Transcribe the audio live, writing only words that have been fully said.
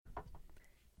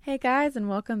Hey guys, and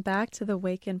welcome back to the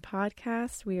Waken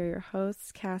podcast. We are your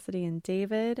hosts, Cassidy and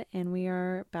David, and we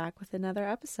are back with another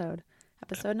episode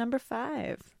number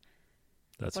 5.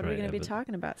 That's what right. are we going to be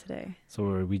talking about today?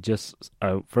 So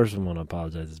I first want to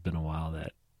apologize. It's been a while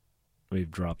that we've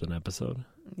dropped an episode.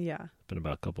 Yeah. It's been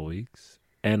about a couple weeks.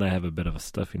 And I have a bit of a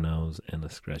stuffy nose and a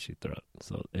scratchy throat.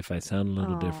 So if I sound a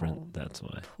little different, that's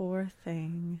why. Poor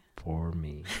thing. Poor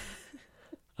me.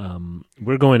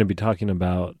 We're going to be talking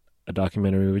about a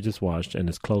documentary we just watched, and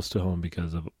it's close to home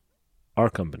because of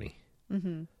our company.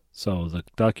 Mm-hmm. So the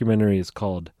documentary is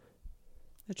called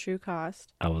The True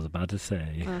Cost. I was about to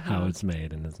say how it's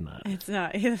made, and it's not. It's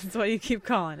not. That's what you keep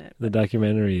calling it. The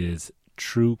documentary is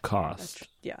True Cost.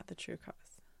 The True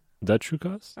Cost. The True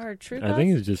Cost? Or True Cost? I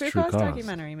think it's just True Cost.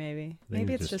 Documentary, maybe.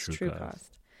 Maybe it's just True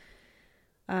Cost.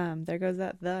 There goes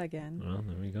that the again. Well,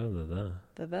 there we go.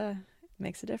 The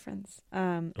makes a difference.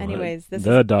 Anyways, this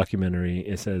the documentary.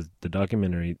 It says the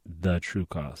documentary, The True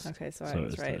Cost. Okay, so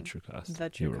it's right. The True Cost. The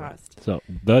True Cost. Right. So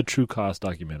The True Cost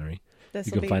documentary.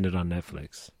 You can find it on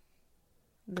Netflix.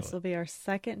 This will be our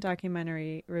second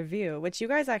documentary review, which you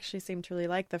guys actually seem to really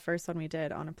like the first one we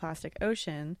did on a plastic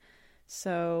ocean.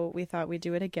 So we thought we'd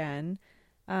do it again.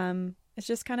 It's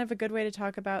just kind of a good way to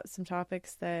talk about some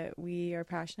topics that we are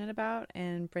passionate about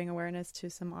and bring awareness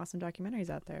to some awesome documentaries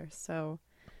out there. So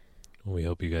we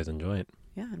hope you guys enjoy it.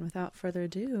 Yeah, and without further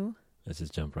ado, let's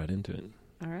just jump right into it.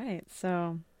 All right.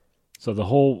 So the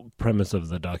whole premise of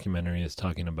the documentary is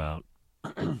talking about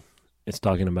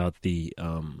the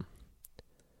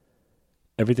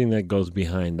everything that goes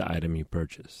behind the item you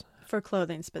purchase. For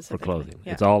clothing specifically. For clothing.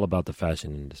 Yeah. It's all about the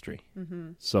fashion industry.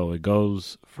 Mm-hmm. So it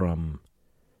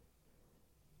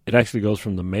actually goes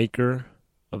from the maker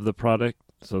of the product,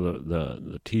 so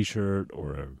the T-shirt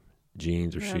or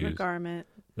jeans or shoes. Garment.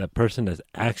 That person that's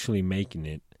actually making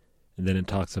it, and then it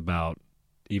talks about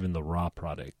even the raw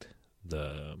product,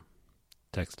 the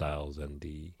textiles and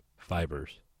the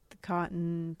fibers. The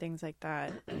cotton, things like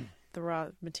that, the raw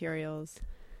materials,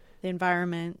 the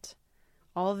environment,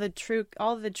 all the true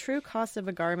cost of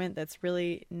a garment that's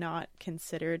really not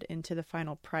considered into the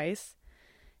final price.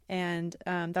 And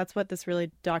that's what this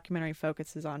really documentary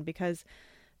focuses on, because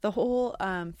the whole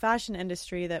fashion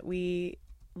industry that we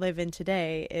live in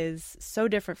today is so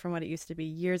different from what it used to be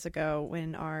years ago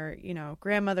when our,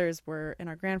 grandmothers were and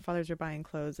our grandfathers were buying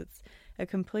clothes. It's a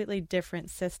completely different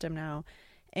system now.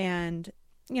 And,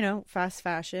 fast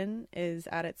fashion is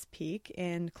at its peak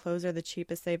and clothes are the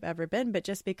cheapest they've ever been. But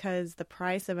just because the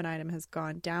price of an item has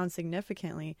gone down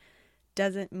significantly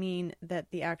doesn't mean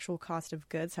that the actual cost of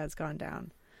goods has gone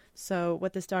down. So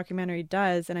what this documentary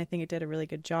does, and I think it did a really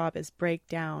good job, is break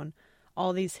down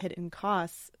all these hidden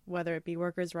costs, whether it be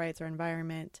workers' rights or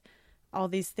environment, all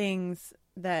these things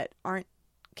that aren't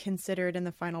considered in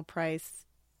the final price,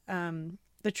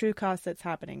 the true cost that's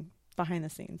happening behind the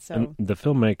scenes. So and the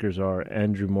filmmakers are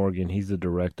Andrew Morgan, he's the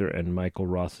director, and Michael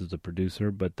Ross is the producer,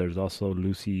 but there's also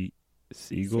Lucy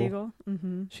Siegel.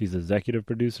 Mm-hmm. She's executive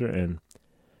producer, and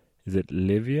is it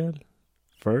Livia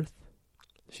Firth?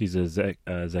 She's a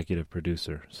executive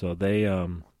producer. So they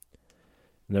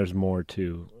there's more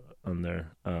too on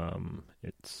there.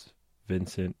 It's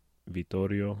Vincent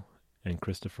Vittorio and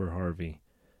Christopher Harvey,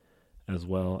 as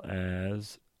well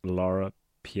as Laura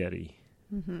Pieri.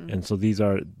 Mm-hmm. And so these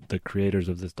are the creators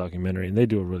of this documentary, and they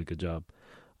do a really good job.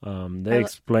 They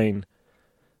explain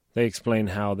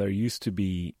how there used to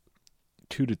be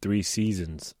 2 to 3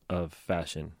 seasons of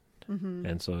fashion. Mm-hmm.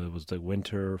 And so it was the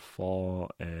winter, fall,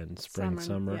 and spring,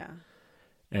 summer. Yeah.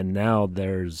 And now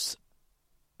there's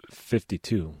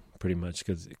 52, pretty much,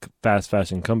 because fast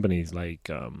fashion companies like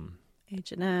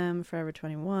H&M, Forever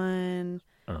 21,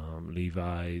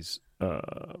 Levi's,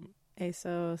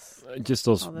 ASOS, just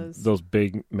those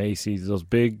big Macy's, those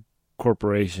big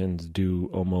corporations do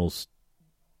almost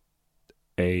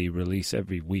a release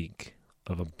every week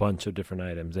of a bunch of different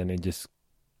items, and it just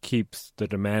keeps the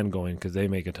demand going because they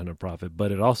make a ton of profit.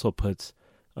 But it also puts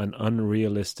an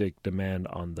unrealistic demand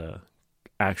on the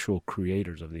actual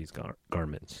creators of these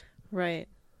garments. Right.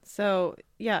 So,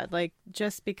 yeah,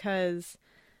 just because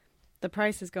the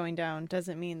price is going down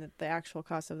doesn't mean that the actual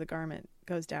cost of the garment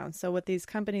goes down. So what these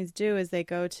companies do is they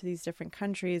go to these different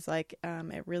countries,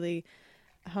 it really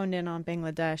honed in on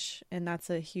Bangladesh, and that's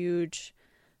a huge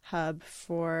hub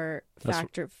for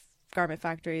garment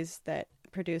factories that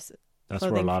produce That's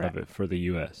where a lot of it for the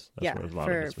U.S. That's where a lot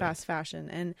for fast fashion.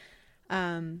 And,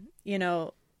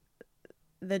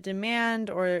 the demand,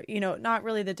 or, not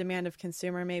really the demand of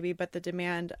consumer maybe, but the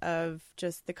demand of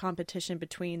just the competition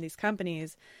between these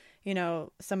companies.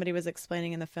 Somebody was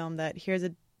explaining in the film that here's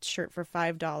a shirt for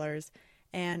 $5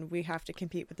 and we have to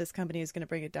compete with this company who's going to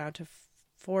bring it down to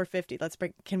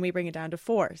 $4.50. Can we bring it down to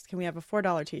 $4? Can we have a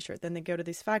 $4 t-shirt? Then they go to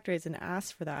these factories and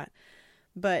ask for that.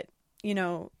 But,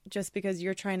 just because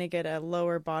you're trying to get a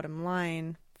lower bottom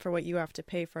line for what you have to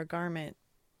pay for a garment,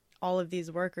 all of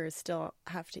these workers still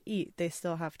have to eat. They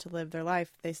still have to live their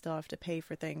life. They still have to pay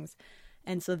for things.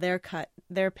 And so their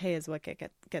pay is what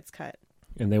gets cut.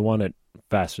 And they want it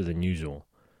faster than usual.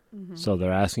 Mm-hmm. So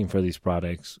they're asking for these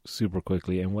products super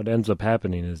quickly. And what ends up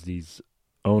happening is these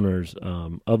owners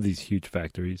of these huge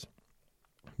factories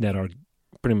that are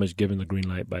pretty much given the green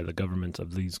light by the governments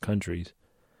of these countries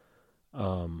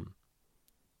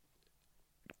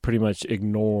pretty much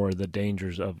ignore the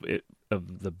dangers of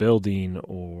the building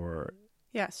or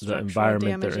the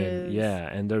environment damages. They're in. Yeah,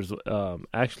 and there's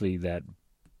actually that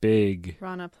big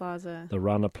Rana Plaza. The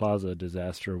Rana Plaza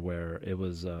disaster where it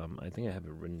was I think I have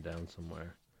it written down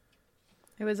somewhere.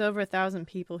 It was over 1,000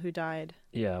 people who died.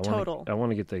 Yeah, total. I want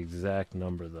to get the exact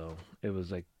number though. It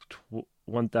was like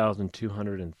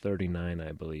 1,239,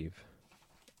 I believe,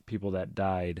 people that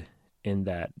died in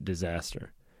that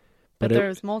disaster. But there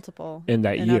was multiple in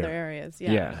that year. Other areas.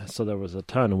 Yeah, so there was a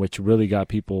ton, which really got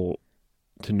people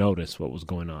to notice what was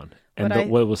going on. And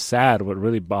what was sad, what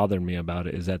really bothered me about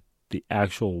it is that the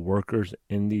actual workers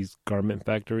in these garment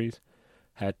factories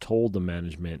had told the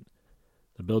management,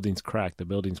 the building's cracked.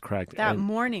 That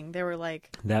morning, they were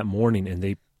like... That morning, and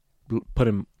they put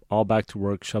them all back to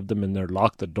work, shoved them in there,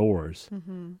 locked the doors,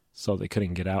 so they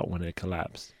couldn't get out when it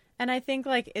collapsed. And I think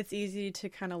it's easy to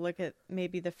kind of look at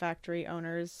maybe the factory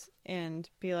owners and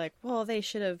be like, well, they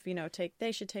should have,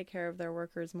 they should take care of their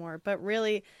workers more. But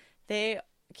really, they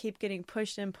keep getting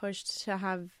pushed and pushed to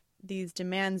have these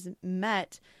demands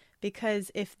met, because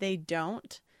if they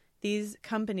don't, these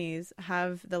companies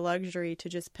have the luxury to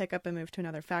just pick up and move to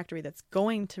another factory that's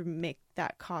going to make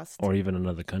that cost. Or even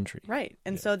another country. Right.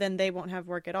 And so then they won't have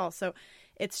work at all. So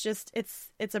it's just,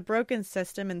 it's a broken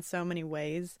system in so many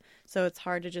ways. So it's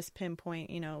hard to just pinpoint,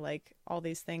 all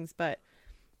these things. But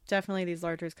definitely these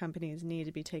larger companies need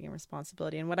to be taking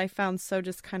responsibility. And what I found so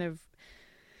just kind of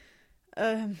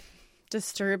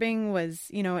disturbing was,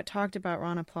 it talked about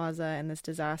Rana Plaza and this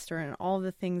disaster and all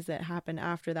the things that happened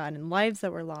after that, and lives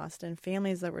that were lost and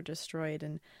families that were destroyed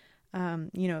and,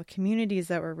 communities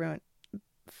that were ruined.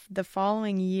 The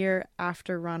following year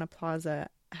after Rana Plaza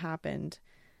happened,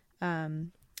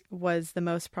 was the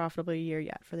most profitable year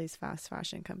yet for these fast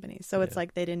fashion companies. So it's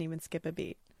like they didn't even skip a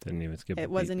beat. It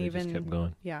wasn't even... Just kept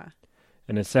going. Yeah.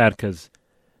 And it's sad because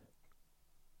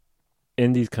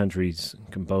in these countries,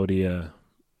 Cambodia,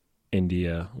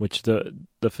 India, which the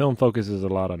film focuses a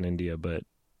lot on India, but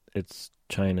it's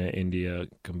China, India,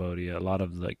 Cambodia, a lot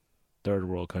of third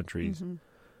world countries.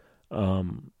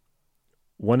 Mm-hmm.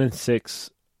 1 in 6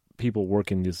 people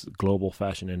work in this global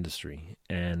fashion industry,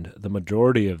 and the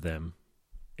majority of them,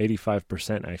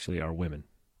 85% actually, are women,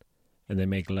 and they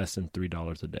make less than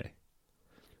 $3 a day.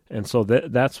 And so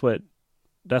that's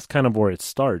kind of where it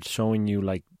starts, showing you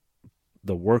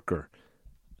the worker,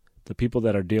 the people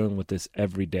that are dealing with this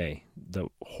every day, the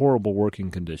horrible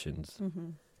working conditions.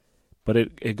 Mm-hmm. But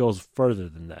it goes further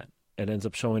than that. It ends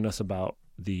up showing us about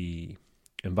the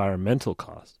environmental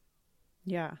cost.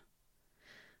 Yeah.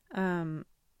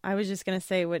 I was just going to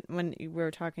say, when we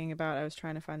were talking about, I was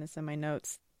trying to find this in my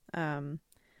notes,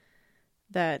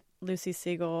 that Lucy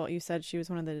Siegel, you said she was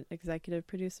one of the executive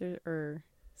producers, or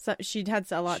so, she had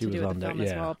a lot to do with the film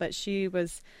as well, but she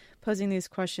was posing these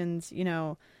questions,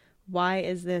 why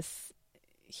is this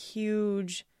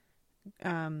huge,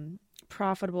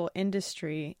 profitable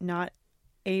industry not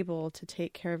able to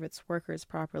take care of its workers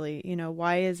properly?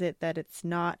 Why is it that it's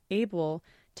not able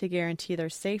to guarantee their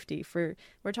safety?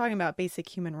 We're talking about basic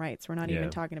human rights. We're not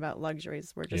even talking about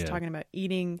luxuries. We're just talking about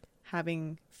eating,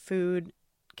 having food,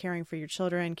 caring for your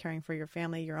children, caring for your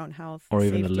family, your own health, or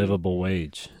safety. Even a livable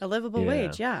wage. A livable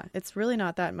wage, yeah. It's really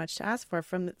not that much to ask for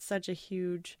from such a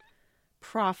huge,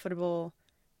 profitable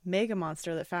mega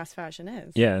monster that fast fashion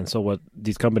is. Yeah, and so what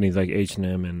these companies like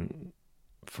H&M and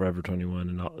Forever 21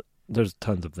 and all, there's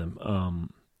tons of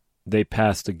them. They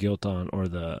pass the guilt on, or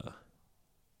the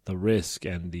risk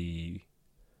and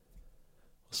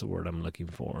what's the word I'm looking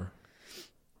for?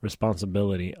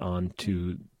 Responsibility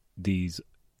onto these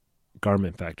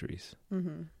garment factories.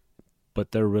 Mm-hmm.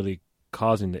 But they're really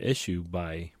causing the issue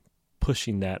by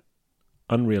pushing that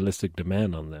unrealistic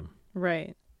demand on them.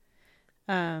 Right.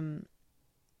 But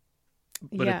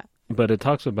it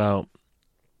talks about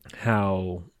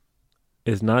how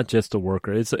it's not just a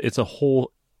worker. It's a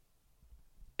whole.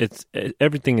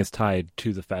 Everything is tied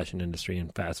to the fashion industry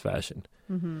and fast fashion.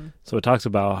 Mm-hmm. So it talks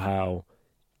about how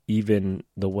even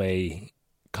the way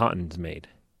cotton's made.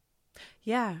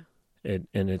 Yeah.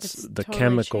 It's the totally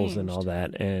chemicals changed. And all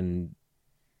that, and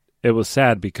it was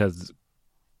sad because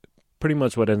pretty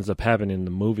much what ends up happening in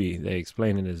the movie, they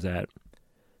explain it, is that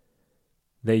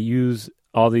they use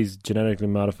all these genetically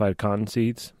modified cotton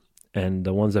seeds, and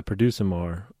the ones that produce them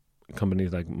are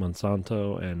companies like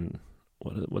Monsanto and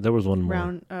there was one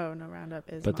more. Roundup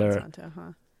is but Monsanto,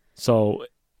 huh? So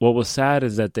what was sad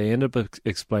is that they end up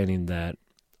explaining that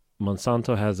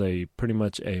Monsanto has pretty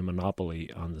much a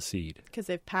monopoly on the seed. Because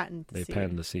they've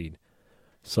patented the seed.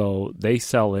 So they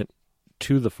sell it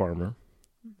to the farmer,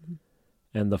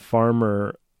 and the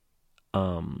farmer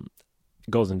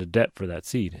goes into debt for that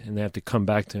seed, and they have to come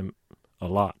back to him a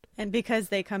lot. And because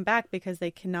they come back because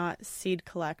they cannot seed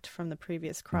collect from the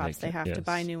previous crops, they have to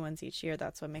buy new ones each year.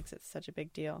 That's what makes it such a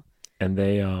big deal. And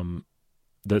they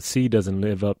the seed doesn't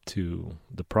live up to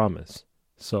the promise.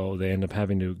 So they end up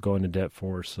having to go into debt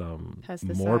for some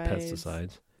more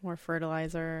pesticides, more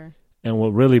fertilizer. And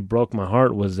what really broke my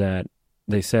heart was that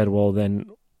they said, well, then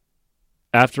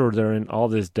after they're in all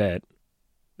this debt,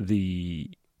 the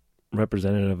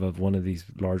representative of one of these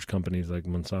large companies like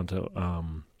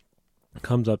Monsanto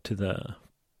comes up to the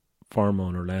farm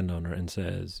owner, landowner, and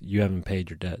says, you haven't paid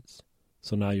your debts,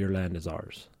 so now your land is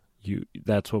ours.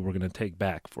 That's what we're going to take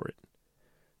back for it.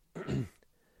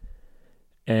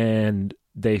 And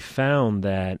they found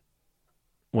that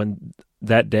when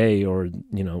that day, or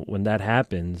when that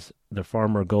happens, the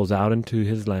farmer goes out into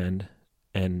his land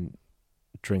and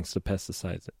drinks the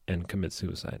pesticides and commits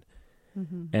suicide.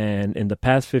 Mm-hmm. And in the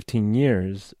past 15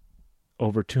 years,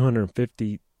 over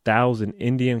 250,000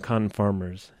 Indian cotton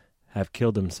farmers have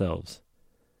killed themselves.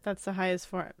 That's the highest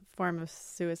form of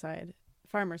suicide.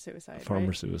 Farmer suicide.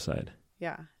 Farmer suicide.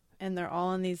 Yeah. And they're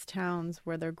all in these towns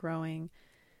where they're growing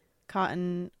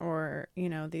cotton or,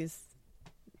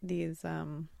 these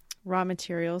raw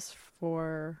materials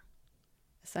for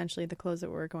essentially the clothes that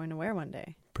we're going to wear one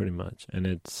day. Pretty much. And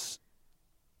it's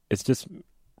just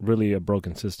really a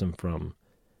broken system from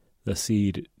the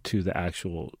seed to the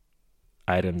actual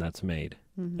item that's made.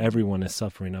 Mm-hmm. Everyone is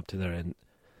suffering up to there, and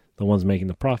the ones making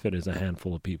the profit is a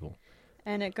handful of people.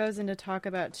 And it goes into talk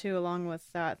about, too, along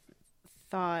with that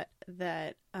thought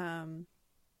that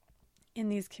in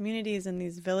these communities, in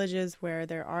these villages where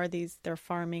they're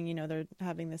farming, they're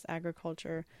having this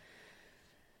agriculture,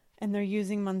 and they're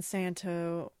using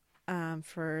Monsanto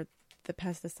for the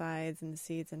pesticides and the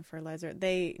seeds and fertilizer,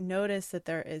 they notice that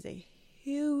there is a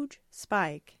huge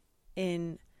spike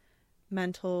in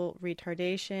mental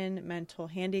retardation, mental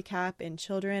handicap in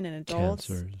children and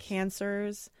adults,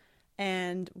 cancers.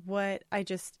 And what I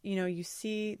just, you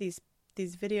see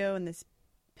these video and these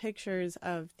pictures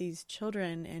of these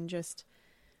children and just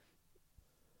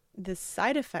the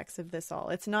side effects of this all.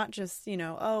 It's not just,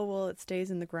 it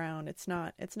stays in the ground. It's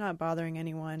not bothering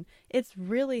anyone. It's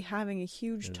really having a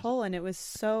huge toll. And it was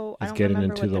so, I don't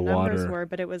remember what the numbers were,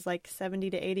 but it was like 70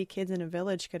 to 80 kids in a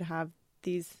village could have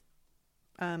these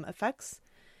effects.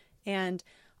 And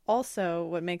also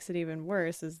what makes it even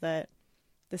worse is that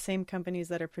the same companies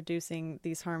that are producing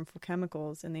these harmful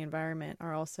chemicals in the environment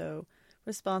are also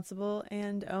responsible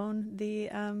and own the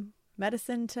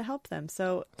medicine to help them.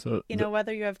 So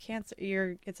whether you have cancer,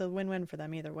 it's a win-win for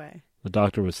them either way. The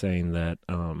doctor was saying that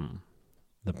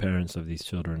the parents of these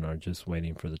children are just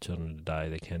waiting for the children to die.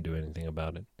 They can't do anything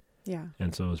about it. Yeah.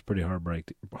 And so it's pretty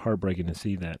heartbreaking to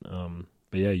see that.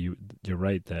 But yeah, you're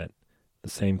right that the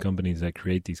same companies that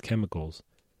create these chemicals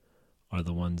are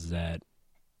the ones that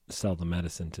sell the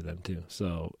medicine to them too.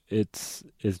 So it's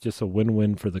just a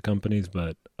win-win for the companies,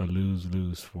 but a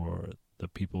lose-lose for the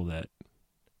people that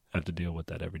have to deal with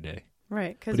that every day.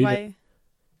 Right, because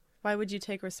why would you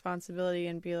take responsibility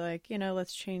and be like,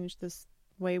 let's change this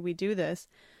way we do this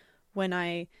when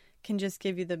I can just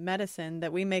give you the medicine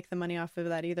that we make the money off of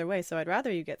that either way. So I'd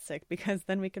rather you get sick because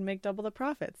then we can make double the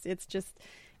profits. It's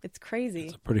crazy.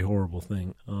 It's a pretty horrible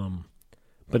thing.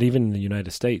 But even in the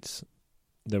United States,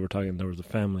 there was a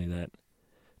family that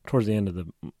towards the end of the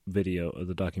video of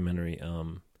the documentary,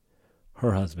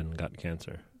 her husband got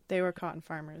cancer. They were cotton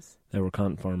farmers.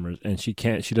 And she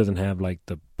doesn't have like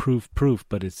the proof,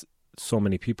 but it's so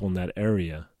many people in that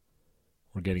area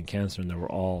were getting cancer, and they were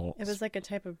all. It was like a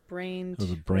type of brain. It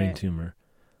was a brain tumor.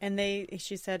 And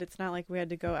she said it's not like we had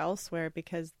to go elsewhere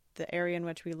because the area in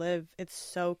which we live, it's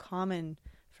so common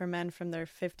for men from their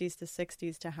 50s to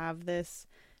 60s to have this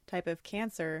type of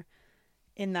cancer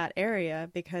in that area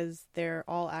because they're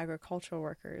all agricultural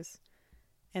workers.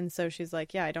 And so she's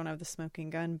like, yeah, I don't have the smoking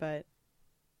gun, but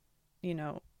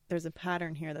there's a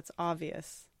pattern here that's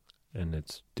obvious. And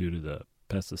it's due to the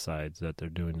pesticides that they're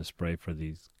doing to spray for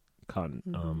these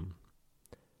cotton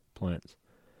plants.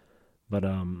 But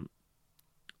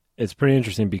it's pretty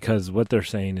interesting because what they're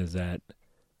saying is that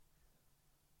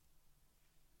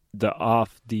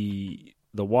the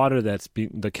water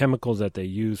the chemicals that they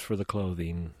use for the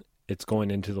clothing, it's going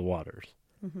into the waters.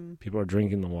 Mm-hmm. People are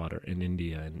drinking the water in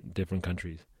India and different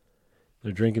countries.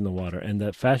 They're drinking the water, and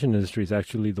the fashion industry is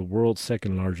actually the world's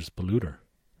second largest polluter.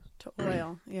 To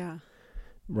oil, yeah.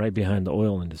 Right behind the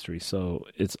oil industry. So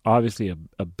it's obviously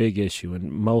a big issue,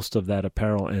 and most of that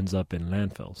apparel ends up in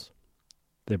landfills.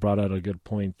 They brought out a good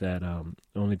point that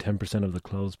only 10% of the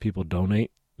clothes people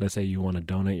donate. Let's say you want to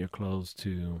donate your clothes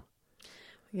to...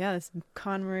 Yeah, this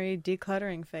KonMari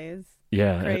decluttering craze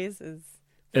is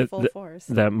full force.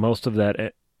 That most of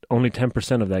that, only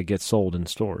 10% of that gets sold in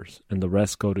stores, and the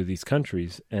rest go to these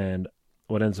countries. And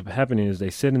what ends up happening is they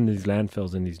sit in these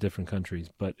landfills in these different countries,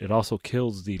 but it also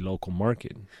kills the local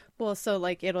market. Well, so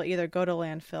like it'll either go to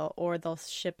landfill or they'll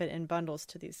ship it in bundles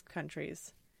to these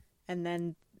countries. And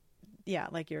then, yeah,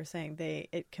 like you were saying,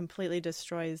 it completely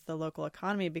destroys the local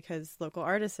economy because local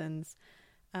artisans,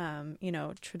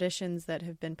 traditions that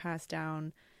have been passed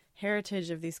down, heritage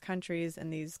of these countries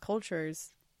and these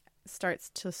cultures starts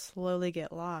to slowly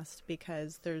get lost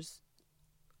because there's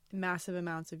massive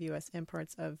amounts of U.S.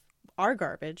 imports of our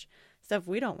garbage, stuff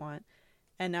we don't want.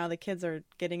 And now the kids are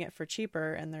getting it for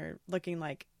cheaper and they're looking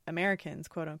like Americans,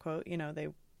 quote unquote. They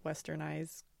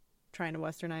trying to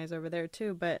westernize over there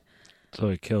too. But so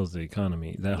it kills the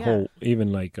economy. Whole,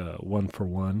 even like 1 for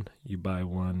 1, you buy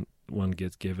one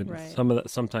gets given. Right.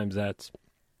 Sometimes that's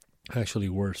actually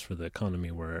worse for the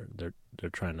economy where they're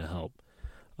trying to help.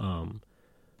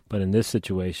 But in this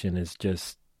situation, it's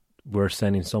just we're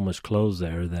sending so much clothes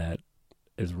there that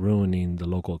is ruining the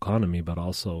local economy, but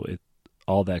also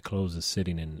all that clothes is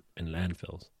sitting in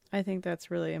landfills. I think that's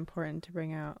really important to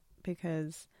bring out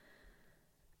because,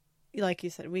 like you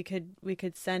said, we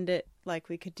could send it, like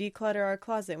we could declutter our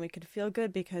closet and we could feel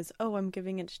good because, I'm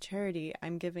giving it to charity.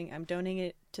 I'm donating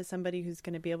it to somebody who's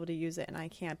going to be able to use it and I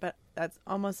can't. But that's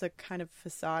almost a kind of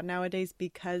facade nowadays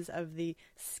because of the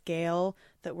scale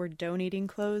that we're donating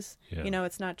clothes. Yeah.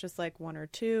 It's not just like 1 or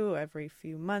 2 every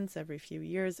few months, every few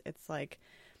years. It's like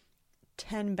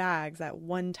 10 bags at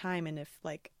one time. And if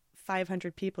like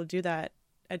 500 people do that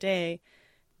a day,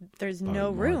 there's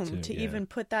no room to even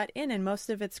put that in. And most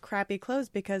of it's crappy clothes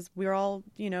because we're all,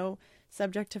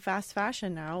 subject to fast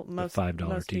fashion now. Most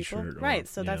 $5 t-shirt. Right.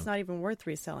 So that's not even worth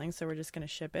reselling. So we're just going to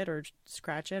ship it or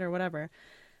scratch it or whatever.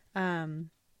 But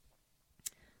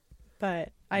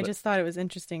I just thought it was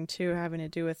interesting too, having to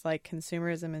do with like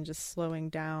consumerism and just slowing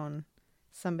down.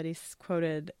 Somebody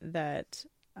quoted that,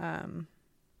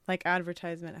 like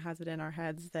advertisement has it in our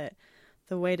heads that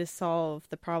the way to solve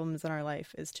the problems in our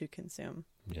life is to consume.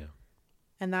 Yeah.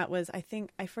 And that was, I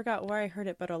forgot where I heard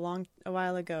it, but a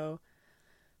while ago.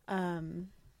 I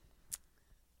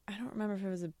don't remember if it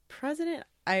was a president.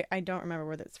 I don't remember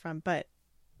where that's from, but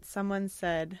someone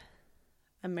said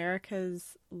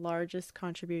America's largest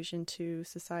contribution to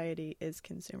society is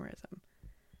consumerism.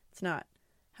 It's not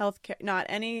healthcare, not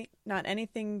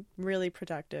anything really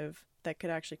productive that could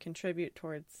actually contribute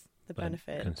towards the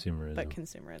benefit, but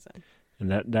consumerism.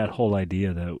 And that whole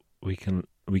idea that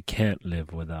we can't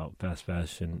live without fast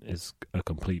fashion is a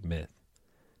complete myth.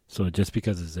 So just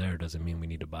because it's there doesn't mean we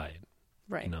need to buy it.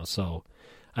 Right. So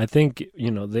I think,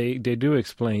 they do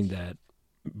explain that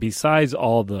besides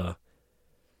all the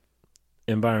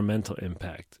environmental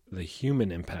impact, the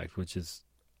human impact, which is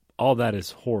all that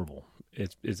is horrible.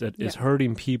 It's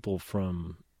hurting people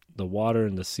from the water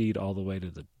and the seed all the way to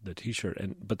the t-shirt.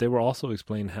 But they were also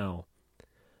explaining how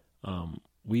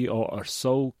we all are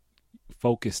so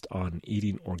focused on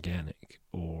eating organic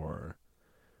or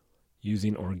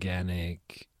using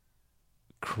organic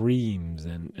creams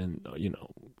and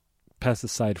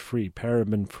pesticide free,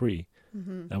 paraben free,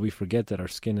 that we forget that our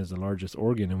skin is the largest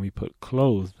organ, and we put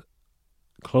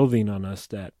clothing on us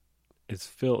that is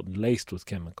laced with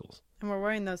chemicals. And we're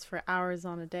wearing those for hours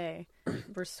on a day.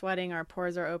 We're sweating, our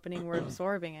pores are opening, we're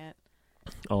absorbing it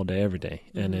all day, every day.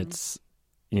 And it's,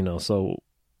 so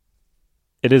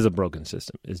it is a broken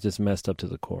system. It's just messed up to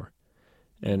the core.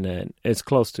 And then it's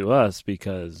close to us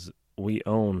because we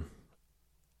own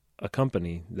a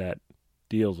company that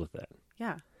deals with that.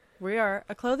 Yeah. We are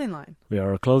a clothing line. We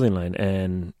are a clothing line.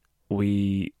 And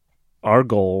our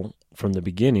goal from the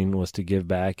beginning was to give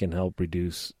back and help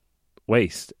reduce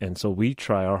waste. And so we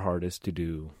try our hardest to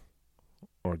do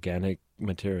organic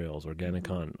materials, organic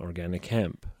cotton, organic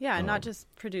hemp. Yeah, and not just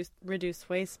reduce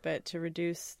waste, but to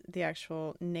reduce the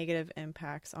actual negative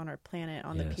impacts on our planet,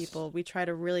 on the people. We try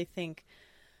to really think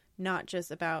not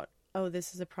just about,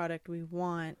 this is a product we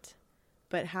want,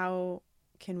 but how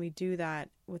can we do that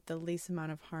with the least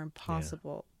amount of harm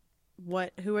possible? Yeah.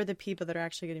 Who are the people that are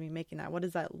actually going to be making that? What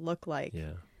does that look like?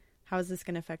 Yeah. how is this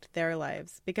going to affect their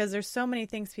lives? Because there's so many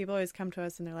things. People always come to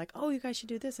us and they're like, oh, you guys should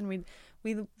do this. And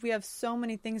we have so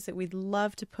many things that we'd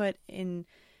love to put into,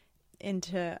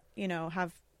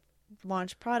 have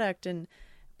launch product.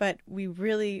 But we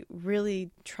really,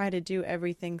 really try to do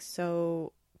everything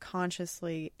so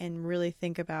consciously and really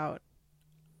think about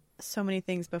so many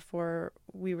things before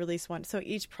we release one. So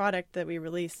each product that we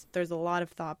release, there's a lot of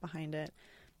thought behind it.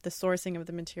 The sourcing of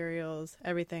the materials,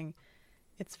 everything.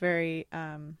 It's very,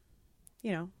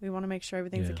 we want to make sure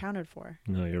everything's accounted for.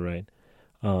 No, you're right.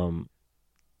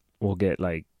 We'll get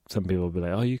some people will be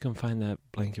like, oh, you can find that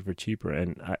blanket for cheaper.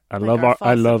 And I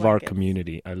love our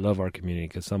community. I love our community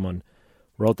because someone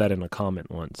wrote that in a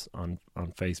comment once on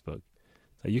Facebook.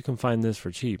 So you can find this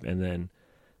for cheap. And then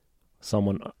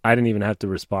I didn't even have to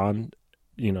respond,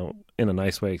 in a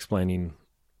nice way explaining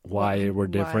why we're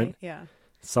different. Why? Yeah.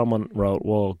 Someone wrote,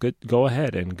 well, go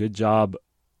ahead and good job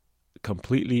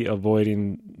completely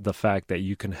avoiding the fact that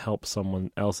you can help someone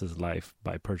else's life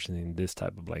by purchasing this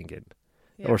type of blanket.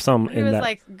 Yeah. Or some it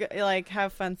was like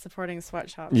have fun supporting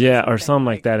sweatshops. Yeah, or something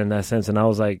like that in that sense. And I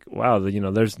was like, wow,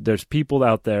 there's people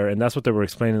out there, and that's what they were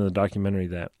explaining in the documentary,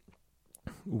 that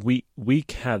we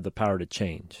have the power to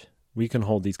change. We can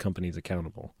hold these companies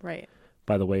accountable. Right.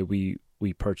 By the way we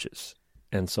purchase.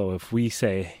 And so if we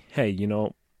say, hey,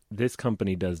 this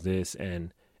company does this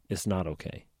and it's not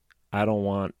okay. I don't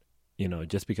want,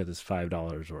 just because it's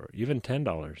 $5 or even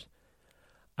 $10,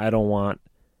 I don't want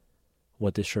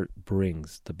what this shirt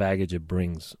brings, the baggage it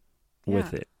brings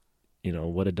with it,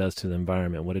 what it does to the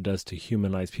environment, what it does to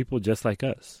human lives, people just like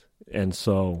us. And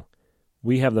so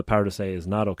we have the power to say it's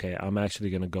not okay. I'm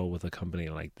actually going to go with a company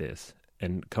like this.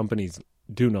 And companies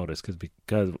do notice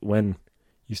because when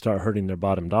you start hurting their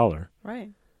bottom dollar,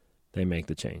 right, they make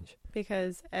the change.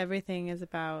 Because everything is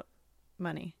about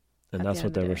money. And that's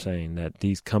what they were saying, that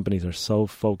these companies are so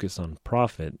focused on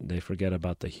profit, they forget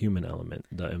about the human element,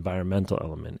 the environmental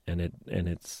element, and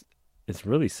it's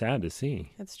really sad to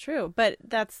see. It's true, but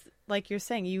that's like you're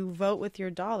saying, you vote with your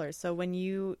dollars. So when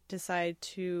you decide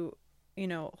to,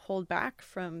 hold back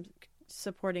from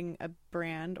supporting a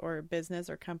brand or a business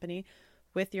or company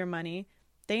with your money,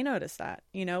 they notice that.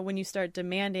 When you start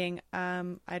demanding,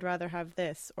 I'd rather have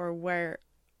this, or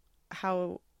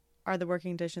how are the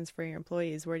working conditions for your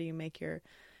employees? Where do you make your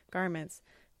garments?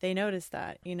 They notice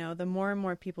that, the more and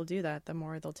more people do that, the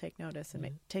more they'll take notice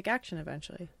and take action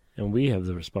eventually. And we have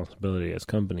the responsibility as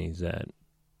companies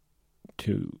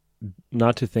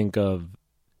not to think of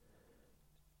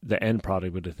the end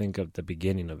product, but to think of the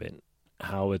beginning of it,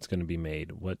 how it's going to be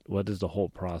made, what is the whole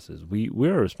process.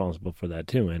 We're responsible for that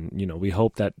too. And, we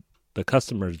hope that the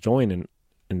customers join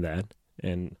in that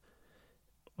and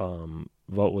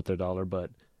vote with their dollar.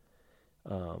 But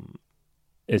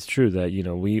it's true that,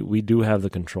 we do have the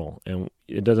control, and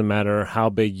it doesn't matter how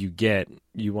big you get,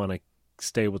 you want to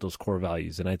stay with those core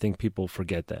values. And I think people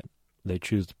forget that. They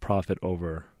choose the profit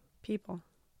over people.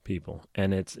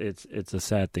 And it's a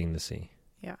sad thing to see.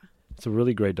 Yeah. It's a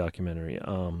really great documentary.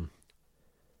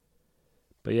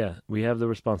 But yeah, we have the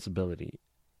responsibility.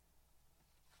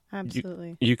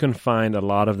 Absolutely. You can find a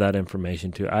lot of that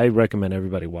information too. I recommend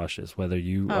everybody watch this, whether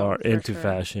you are into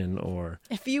fashion or...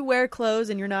 If you wear clothes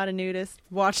and you're not a nudist,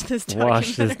 watch this documentary.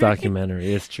 Watch this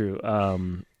documentary. It's true.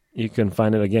 You can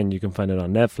find it, again, you can find it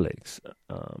on Netflix.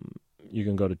 You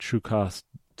can go to truecost.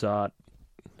 Let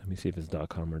me see if it's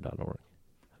 .com or .org.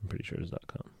 I'm pretty sure it's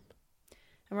 .com.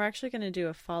 And we're actually going to do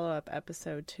a follow-up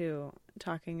episode too,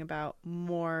 talking about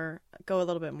go a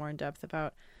little bit more in depth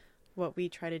about what we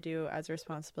try to do as a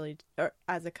responsibility, or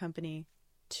as a company,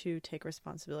 to take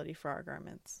responsibility for our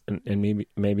garments. And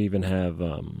maybe even have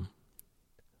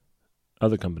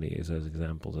other companies as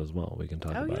examples as well. We can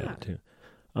talk about it too.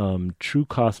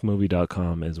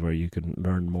 TrueCostMovie.com is where you can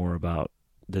learn more about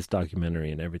this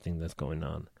documentary and everything that's going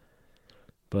on.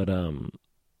 But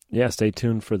stay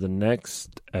tuned for the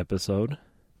next episode.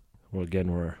 Well,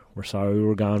 again, we're sorry we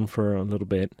were gone for a little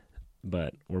bit,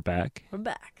 but we're back. We're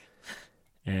back.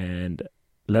 And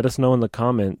let us know in the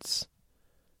comments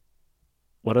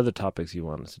what other topics you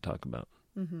want us to talk about.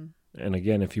 Mm-hmm. And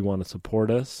again, if you want to support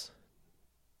us,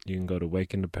 you can go to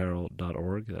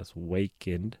wakenedapparel.org. That's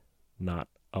wakened, not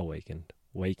awakened.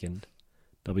 Wakened,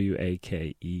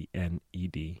 WAKENED,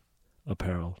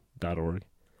 apparel.org.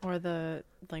 Or the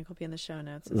link will be in the show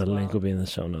notes as well. The link will be in the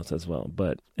show notes as well.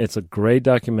 But it's a great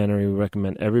documentary. We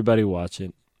recommend everybody watch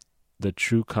it. The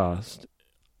True Cost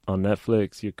on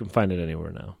Netflix. You can find it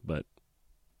anywhere now. But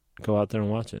go out there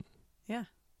and watch it. Yeah.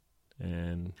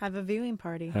 And have a viewing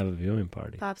party.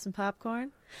 Pop some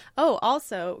popcorn. Oh,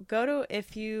 also,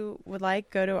 if you would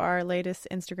like, go to our latest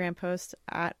Instagram post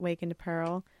at Wakened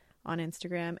Apparel on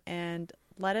Instagram and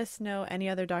let us know any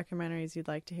other documentaries you'd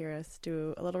like to hear us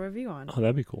do a little review on. Oh,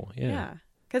 that'd be cool. Yeah.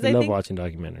 Because I I love think watching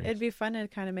documentaries. it'd be fun to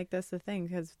kind of make this a thing.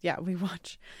 Because we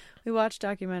watch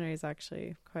documentaries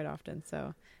actually quite often.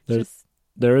 So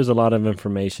there is a lot of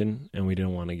information, and we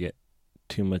didn't want to get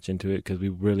too much into it because we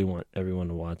really want everyone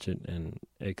to watch it and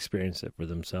experience it for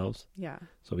themselves. Yeah.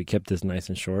 So we kept this nice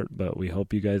and short, but we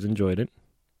hope you guys enjoyed it,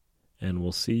 and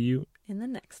we'll see you in the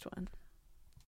next one.